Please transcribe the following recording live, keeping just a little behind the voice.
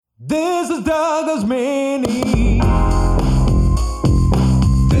This is Douglas Mini.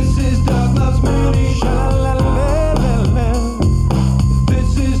 This is Douglas Mini. Sha-la-la-la-la-la.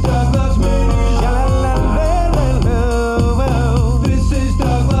 This is Douglas Mini. Sha-la-la-la-la-la. This is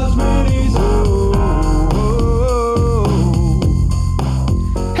Douglas Mini.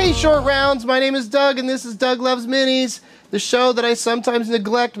 Hey, Short Rounds, my name is Doug, and this is Doug Loves Minis, the show that I sometimes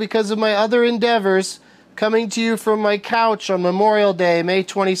neglect because of my other endeavors, coming to you from my couch on Memorial Day, May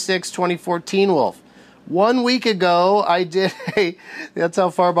 26, 2014, Wolf. 1 week ago, I did that's how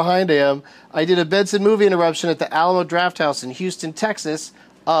far behind I am, I did a Benson movie interruption at the Alamo Drafthouse in Houston, Texas,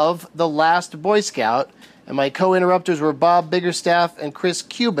 of The Last Boy Scout, and my co-interrupters were Bob Biggerstaff and Chris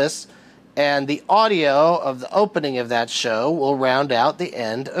Cubis, and the audio of the opening of that show will round out the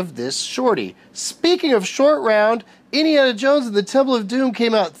end of this shorty. Speaking of short round, Indiana Jones and the Temple of Doom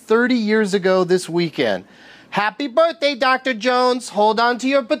came out 30 years ago this weekend. Happy birthday, Dr. Jones. Hold on to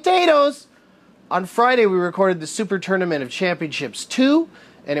your potatoes. On Friday, we recorded the Super Tournament of Championships 2,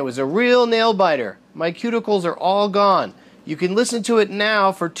 and it was a real nail-biter. My cuticles are all gone. You can listen to it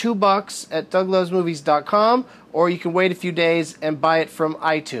now for $2 at douglovesmovies.com, or you can wait a few days and buy it from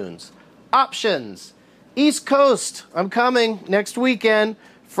iTunes. Options. East Coast, I'm coming next weekend.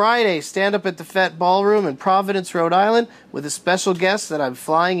 Friday, stand up at the Fett Ballroom in Providence, Rhode Island, with a special guest that I'm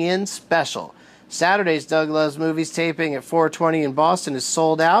flying in special. Saturday's Doug Loves Movies taping at 420 in Boston is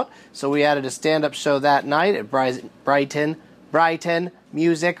sold out, so we added a stand-up show that night at Brighton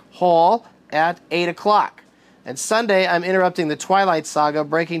Music Hall at 8 o'clock. And Sunday, I'm interrupting the Twilight Saga,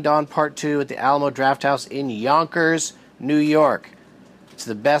 Breaking Dawn Part 2 at the Alamo Drafthouse in Yonkers, New York. It's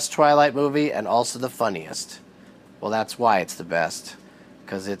the best Twilight movie and also the funniest. Well, that's why it's the best.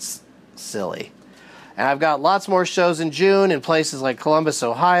 Because it's silly. And I've got lots more shows in June in places like Columbus,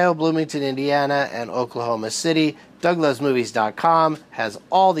 Ohio, Bloomington, Indiana, and Oklahoma City. DougLovesMovies.com has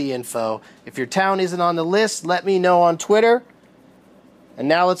all the info. If your town isn't on the list, let me know on Twitter. And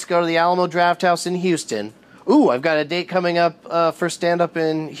now let's go to the Alamo Drafthouse in Houston. Ooh, I've got a date coming up for stand-up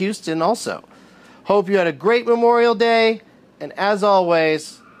in Houston also. Hope you had a great Memorial Day. And as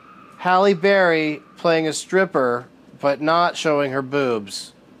always, Halle Berry playing a stripper but not showing her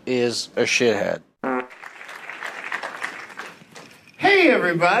boobs, is a shithead. Hey,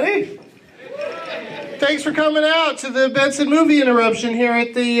 everybody! Thanks for coming out to the Benson movie interruption here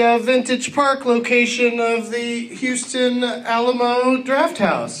at the Vintage Park location of the Houston Alamo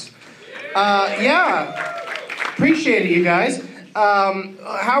Drafthouse. Appreciate it, you guys.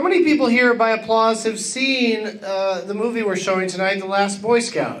 How many people here, by applause, have seen the movie we're showing tonight, The Last Boy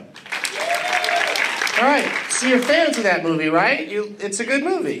Scout? All right, so you're fans of that movie, right? It's a good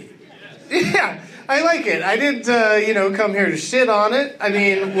movie. Yeah, I like it. I didn't, come here to shit on it. I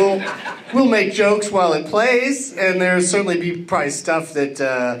mean, we'll make jokes while it plays, and there'll certainly be probably stuff that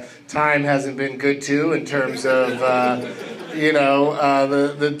time hasn't been good to in terms of,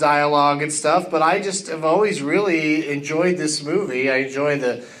 the dialogue and stuff. But I just have always really enjoyed this movie. I enjoy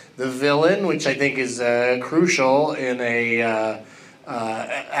the villain, which I think is crucial in a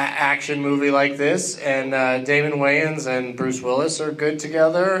action movie like this, and Damon Wayans and Bruce Willis are good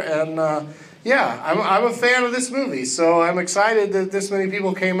together, and I'm a fan of this movie, so I'm excited that this many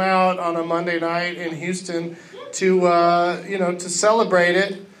people came out on a Monday night in Houston to to celebrate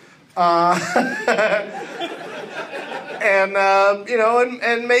it,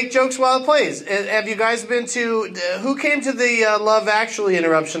 and make jokes while it plays. Have you guys been to? Who came to the Love Actually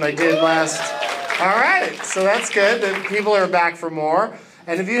interruption I did last? All right, so that's good that people are back for more.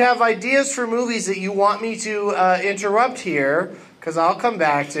 And if you have ideas for movies that you want me to interrupt here, because I'll come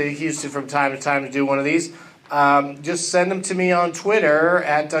back to Houston from time to time to do one of these, just send them to me on Twitter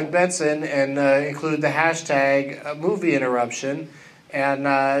at Doug Benson and include the hashtag movie interruption. And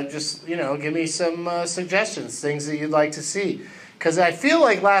give me some suggestions, things that you'd like to see. Because I feel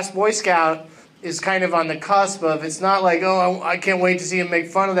like Last Boy Scout is kind of on the cusp of, it's not like, oh, I can't wait to see him make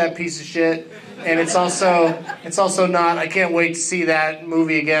fun of that piece of shit. And it's also not, I can't wait to see that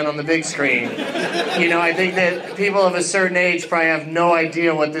movie again on the big screen. I think that people of a certain age probably have no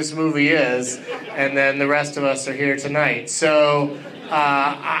idea what this movie is, and then the rest of us are here tonight. So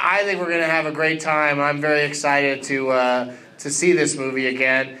I think we're going to have a great time. I'm very excited to see this movie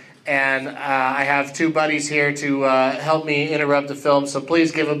again. And I have two buddies here to help me interrupt the film, so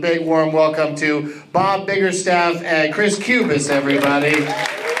please give a big warm welcome to Bob Biggerstaff and Chris Cubis, everybody.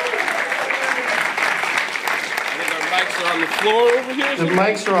 The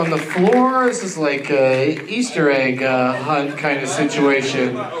mics are on the floor. This is like a Easter egg hunt kind of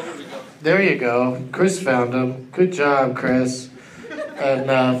situation. There you go. Chris found them. Good job, Chris.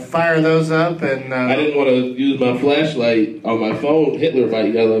 and fire those up. And I didn't want to use my flashlight on my phone. Hitler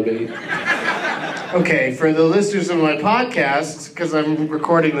might yell at me. okay, for the listeners of my podcast, because I'm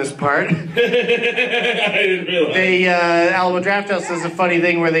recording this part, I didn't realize. they Alamo Drafthouse does a funny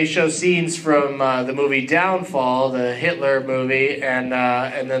thing where they show scenes from the movie Downfall, the Hitler movie, and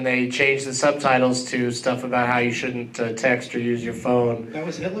then they change the subtitles to stuff about how you shouldn't text or use your phone. That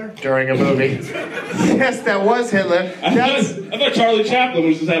was Hitler? During a movie. Yes, that was Hitler. I thought Charlie Chaplin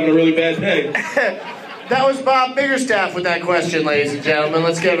was just having a really bad day. That was Bob Biggerstaff with that question, ladies and gentlemen.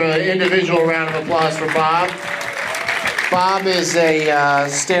 Let's give an individual round of applause for Bob. Bob is a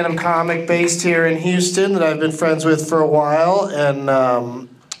stand-up comic based here in Houston that I've been friends with for a while. And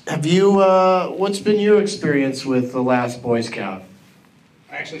have you, what's been your experience with The Last Boy Scout?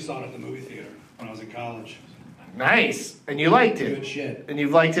 I actually saw it at the movie theater when I was in college. Nice. And you liked it. Good shit. And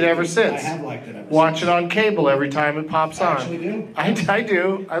you've liked it ever since. I have liked it ever Watch since. it on cable every time it pops I on. actually do. I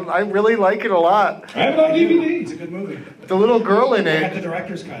do. I really like it a lot. I have it on DVD. It's a good movie. The little girl in I got the it.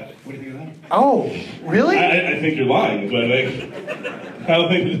 director's cut. What do you think of that? Oh, really? I think you're lying, is what I think. I don't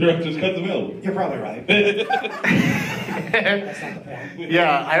think the director's cut's available. You're probably right. That's not the point.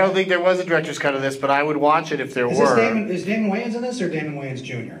 Yeah, I don't think there was a director's cut of this, but I would watch it if there Is were. Damon Wayans in this or Damon Wayans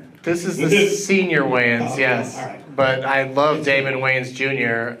Jr.? This is the senior Wayans, Oh, okay. yes. All right. But I love Damon Wayans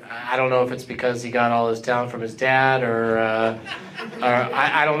Jr. I don't know if it's because he got all his talent from his dad or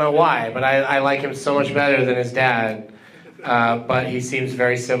I don't know why, but I like him so much better than his dad. But he seems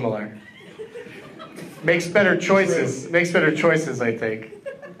very similar. Makes better choices. Makes better choices, I think.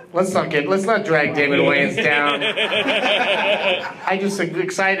 Let's not drag Damon Wayans down. I'm just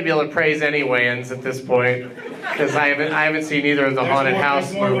excited to be able to praise any Wayans at this point because I haven't seen either of the haunted house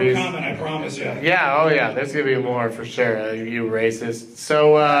there's more movies. Of a comment, I promise you. Yeah, oh yeah, there's gonna be more for sure. You racist.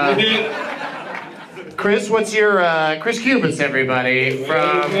 So, Chris, what's your Chris Cubis, everybody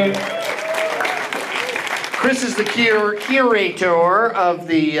from. Chris is the curator of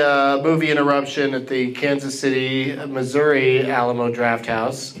the movie Interruption at the Kansas City, Missouri Alamo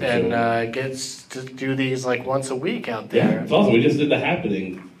Drafthouse, and gets to do these like once a week out Yeah, there. it's awesome. We just did The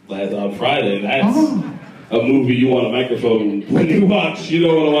Happening on Friday. That's a movie you want a microphone when you watch. You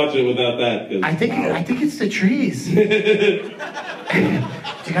don't want to watch it without that. 'Cause, I think it's the trees. do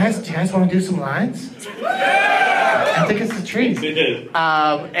you guys want to do some lines? I think it's the trees.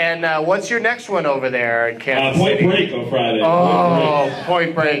 And what's your next one over there in Kansas Point City? Break on Friday. Oh,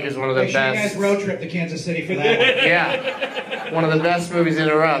 Point Break is one of the Make sure you best. guys road trip to Kansas City for that one. Yeah, one of the best movies in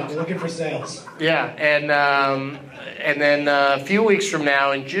Erupt. We're looking for sales. Yeah, and then a few weeks from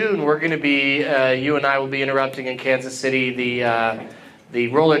now in June, we're going to be you and I will be interrupting in Kansas City the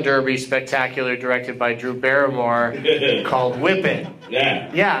roller derby spectacular directed by Drew Barrymore called Whip It. Yeah.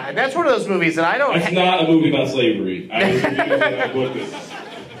 Yeah, and that's one of those movies that I don't. It's not a movie about slavery. I was confused when I booked it.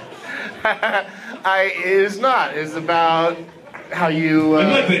 It is not. It's about how you. I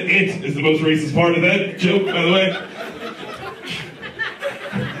like that "it" is the most racist part of that joke, by the way.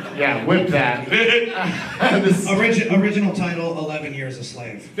 Yeah, whip that. This- Original title, 11 Years a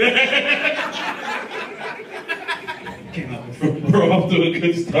Slave. Came out before. We're off to a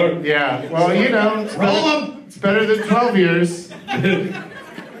good start. yeah, well, you know, it's better than 12 years. Well, it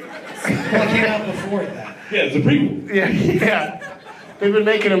came out before that. Yeah, it's a prequel. Yeah. They've been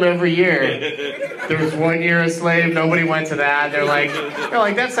making them every year. There was 1 year a slave. Nobody went to that. They're like,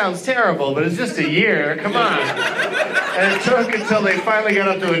 that sounds terrible, but it's just a year. Come on. And it took until they finally got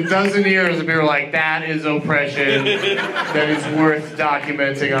up to a dozen years, and we were like, that is oppression. That is worth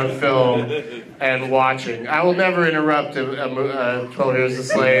documenting on film and watching. I will never interrupt a 12 Years a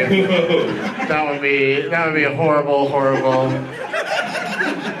Slave. That would be a horrible, horrible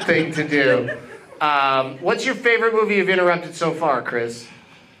thing to do. What's your favorite movie you've interrupted so far, Chris?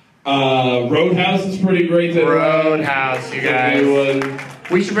 Roadhouse is pretty great. Roadhouse, you guys. New one.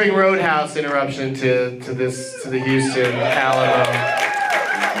 We should bring Roadhouse Interruption to the Houston Alamo.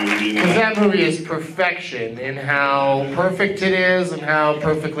 Because that movie is perfection in how perfect it is and how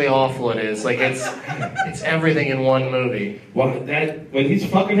perfectly awful it is. Like it's everything in one movie. When he's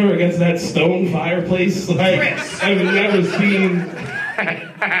fucking her against that stone fireplace, like I've never seen.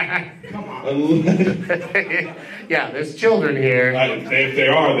 Come on. Yeah, there's children here. If they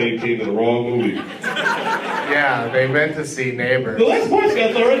are, they came to the wrong movie. Yeah, they meant to see Neighbor. The Last Boy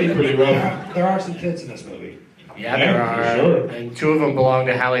Scout's already pretty rough. There are some kids in this movie. Yeah, there Yeah, are. for sure. And two of them belong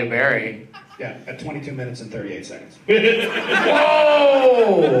to Halle Berry. Yeah, at 22 minutes and 38 seconds. Whoa!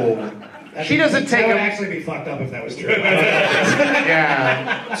 She doesn't take That would him. actually be fucked up if that was true.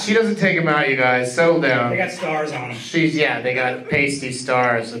 Yeah, she doesn't take him out. You guys, settle down. They got stars on them. They got pasty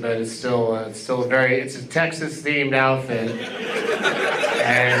stars, but it's still a Texas themed outfit,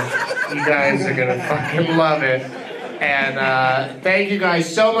 and you guys are gonna fucking love it. And thank you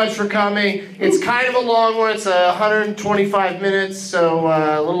guys so much for coming. It's kind of a long one. It's 125 minutes, so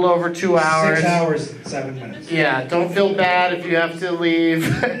a little over 2 hours. 6 hours and 7 minutes. Yeah, don't feel bad if you have to leave.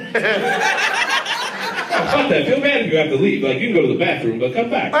 Fuck that. Feel bad if you have to leave. Like, you can go to the bathroom, but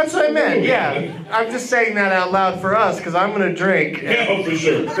come back. That's what I meant, yeah. I'm just saying that out loud for us, because I'm going to drink. Yeah, oh, for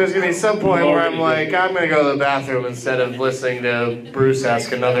sure. There's going to be some point where I'm like, I'm going to go to the bathroom instead of listening to Bruce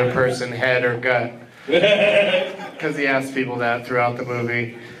ask another person head or gut. Because he asks people that throughout the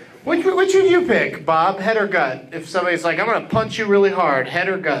movie. Which would you pick, Bob? Head or gut? If somebody's like, I'm going to punch you really hard, head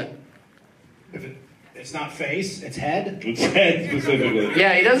or gut? It's not face, it's head. It's head specifically.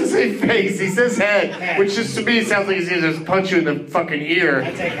 Yeah, he doesn't say face, he says head. Which just to me sounds like he's going to just punch you in the fucking ear. I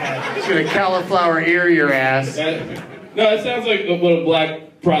take head. He's going to cauliflower ear your ass. No, it sounds like what a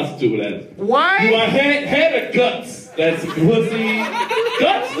black prostitute would ask. Why? Do I head or guts? That's pussy.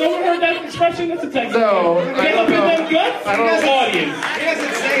 Guts? No one heard that expression? That's a Texas. No, I Get don't up in know. them guts? I don't know. Audience. He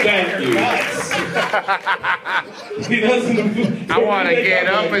doesn't say Thank you. guts. He doesn't. I want to get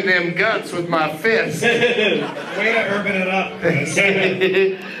up in them guts with my fist. Way to urban it up, Chris.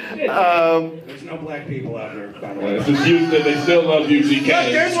 There's no black people out there, by the way. This is Houston. They still love UGK. Look,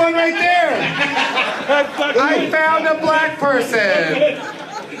 there's one right there. I found a black person.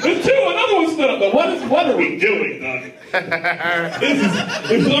 There's two. Another one stood up. But what are we doing, Doug?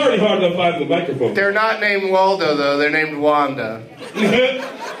 It's already hard to find the microphone. They're not named Waldo, though. They're named Wanda.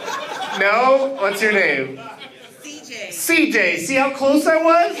 No? What's your name? CJ. See how close I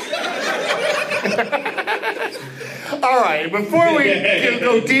was? All right, before we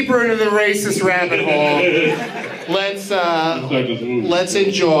go deeper into the racist rabbit hole, let's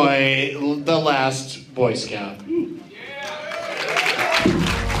enjoy The Last Boy Scout.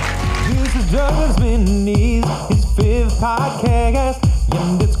 This is Douglas Minis, his 5th podcast,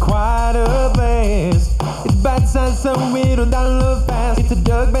 and it's quite a blast. It's bite-sized, so it'll download fast. It's a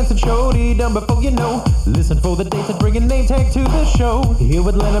Doug Benson show, done before you know. Listen for the dates and bring a name tag to the show. Here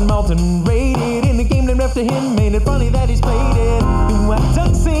with Leonard Maltin, rated in the game named after him. Made it funny that he's played it. Do I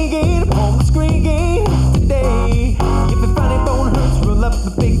Doug singing on the screen game today? If the funny bone hurts, roll up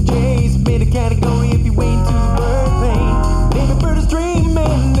the big J's. Made a category if you ain't to the bird pain. Baby bird is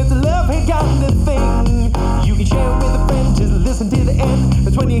dreaming, it's a love-hate kind of thing. You can share it with a friend, just listen to the end.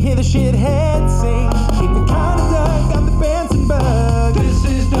 That's when you hear the shithead sing. If you're kinda Doug, I'm the Benson bug. This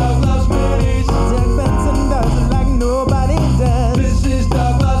is Doug Loves Minis. Doug Benson does it like nobody does. This is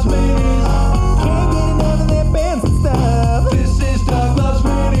Doug Loves Minis. Can't get enough of that Benson stuff. This is Doug Loves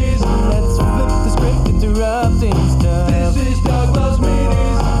Minis. Let's flip the script, interrupting stuff. This is Doug Loves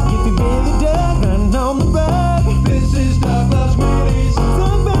Minis. If you really Doug, run on the rug. This is Doug Loves Minis.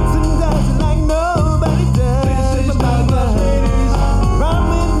 Doug Benson does it like nobody does. This is Doug Loves Minis. Run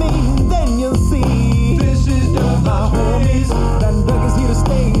with me, then you'll see. This is Doug Loves Minis. That Doug is here to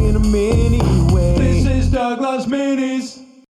stay in a mini way. This is Doug Loves Minis.